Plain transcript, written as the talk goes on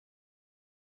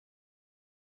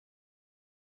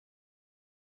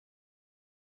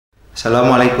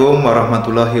Assalamualaikum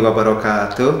warahmatullahi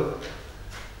wabarakatuh.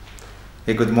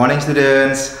 Hey, good morning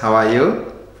students. How are you?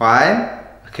 Fine?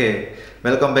 Okay.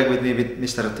 Welcome back with me with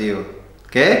Mr.Tyo.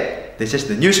 Okay? This is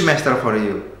the new semester for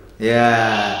you.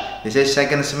 Yeah. This is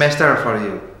second semester for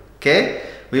you. Okay?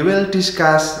 We will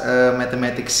discuss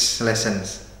mathematics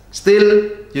lessons.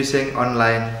 Still using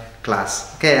online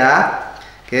class. Okay ya?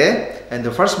 Okay? And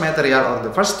the first material or the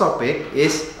first topic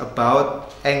is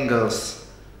about angles.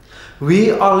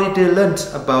 We already learned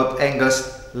about angles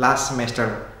last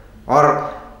semester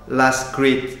or last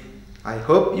grade. I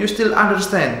hope you still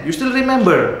understand. You still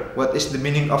remember what is the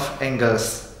meaning of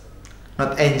angles.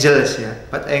 Not angels, yeah,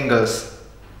 but angles.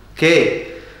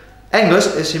 Okay.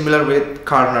 Angles is similar with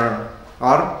corner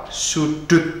or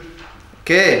sudut.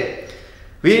 Okay.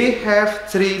 We have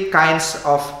three kinds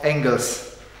of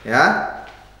angles. Yeah.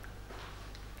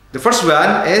 The first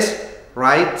one is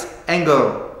right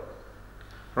angle.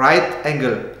 Right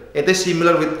angle. It is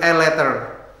similar with L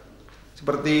letter.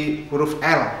 Seperti huruf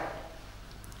L.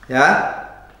 Ya.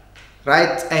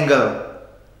 Right angle.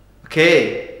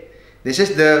 Okay. This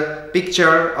is the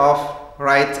picture of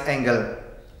right angle.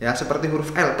 Ya, seperti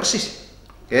huruf L persis.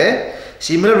 Okay.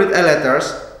 Similar with L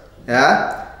letters. Ya.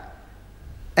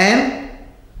 And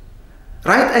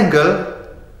right angle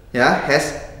ya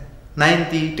has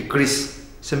 90 degrees.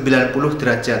 90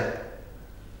 derajat.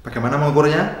 Bagaimana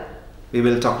mengukurnya? We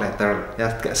will talk later,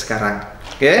 ya, sekarang.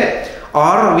 Okay?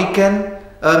 Or we can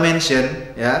mention,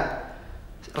 ya,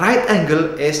 right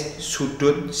angle is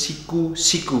sudut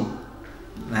siku-siku.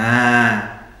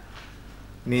 Nah,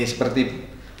 ini seperti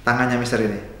tangannya Mister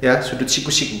ini, ya, sudut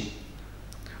siku-siku.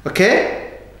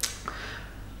 Okay?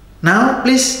 Now,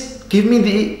 please give me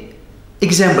the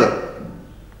example.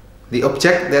 The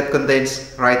object that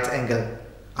contains right angle.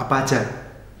 Apa aja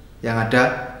yang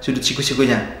ada sudut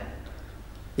siku-sikunya?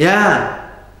 Ya,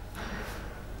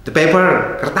 the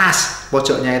paper, kertas,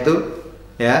 pojoknya itu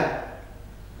ya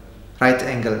right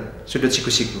angle, sudut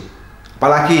siku-siku.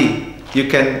 Apalagi you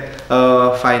can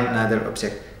find another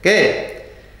object. Okay,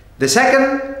 the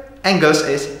second angles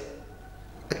is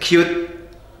acute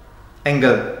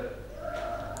angle.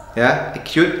 Ya,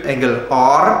 acute angle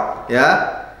or ya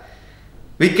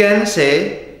we can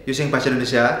say using bahasa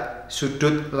Indonesia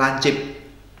sudut lancip,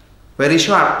 very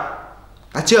sharp.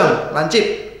 Tajam,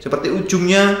 lancip, seperti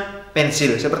ujungnya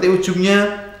pensil, seperti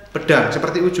ujungnya pedang,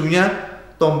 seperti ujungnya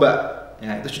tombak.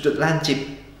 Ya, itu sudut lancip.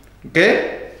 Oke? Okay?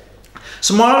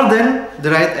 Smaller than the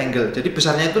right angle. Jadi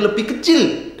besarnya itu lebih kecil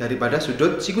daripada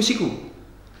sudut siku-siku.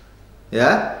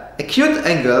 Ya, acute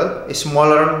angle is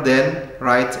smaller than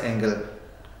right angle.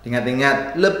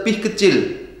 Ingat-ingat, lebih kecil,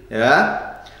 ya.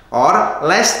 Or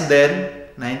less than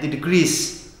 90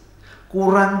 degrees.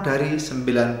 Kurang dari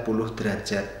 90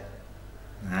 derajat.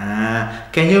 Nah,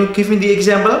 can you give me the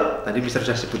example? Tadi Mister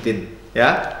sudah sebutin,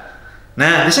 ya.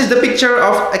 Nah, this is the picture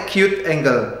of acute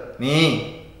angle.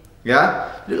 Nih, ya,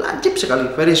 ini lancip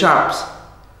sekali, very sharp,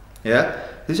 ya,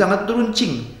 itu sangat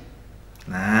runcing.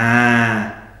 Nah,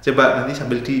 coba nanti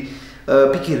sambil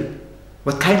dipikir,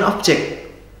 what kind of object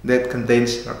that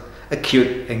contains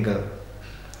acute angle?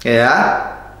 Ya,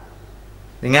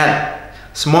 ingat,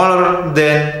 smaller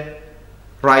than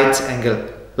right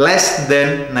angle. Less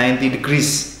than 90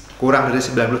 degrees, kurang dari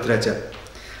 90 derajat.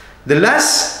 The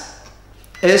last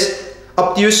is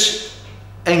obtuse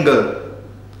angle.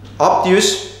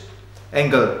 Obtuse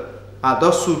angle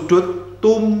atau sudut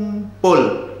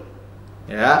tumpul.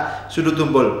 Ya, sudut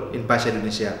tumpul in bahasa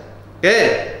Indonesia. Oke. Okay.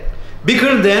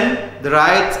 Bigger than the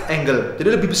right angle. Jadi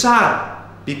lebih besar.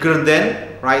 Bigger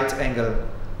than right angle.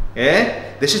 Oke. Okay.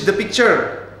 This is the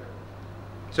picture.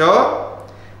 So,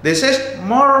 this is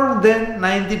more than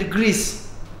 90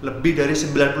 degrees, lebih dari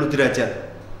 90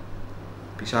 derajat.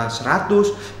 Bisa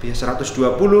 100, bisa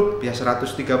 120, bisa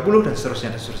 130 dan seterusnya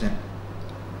dan seterusnya.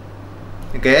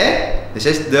 Oke, okay? This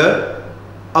is the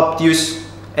obtuse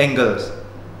angles.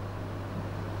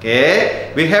 Oke, okay?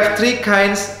 We have three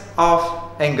kinds of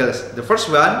angles. The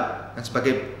first one, yang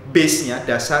sebagai base-nya,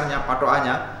 dasarnya,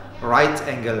 patokannya, right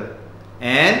angle.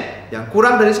 And yang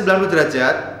kurang dari 90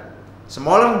 derajat,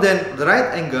 smaller than the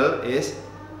right angle is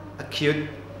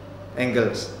acute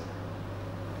angles.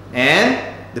 And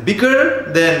the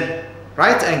bigger than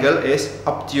right angle is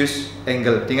obtuse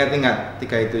angle. Ingat-ingat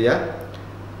tiga itu ya.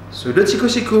 Sudut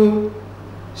siku-siku,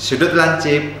 sudut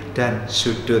lancip, dan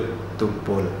sudut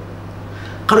tumpul.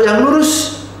 Kalau yang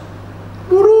lurus,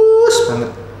 lurus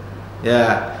banget. Ya,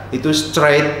 itu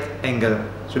straight angle,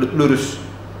 sudut lurus.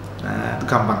 Nah, itu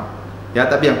gampang.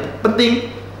 Ya, tapi yang penting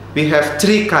we have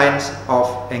three kinds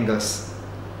of angles.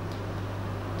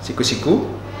 Siku-siku,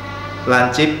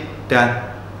 lancip, dan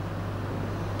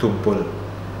tumpul.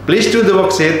 Please do the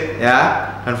worksheet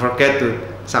ya. Don't forget to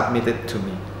submit it to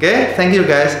me. Oke, thank you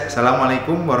guys.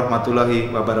 Assalamualaikum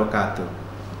warahmatullahi wabarakatuh.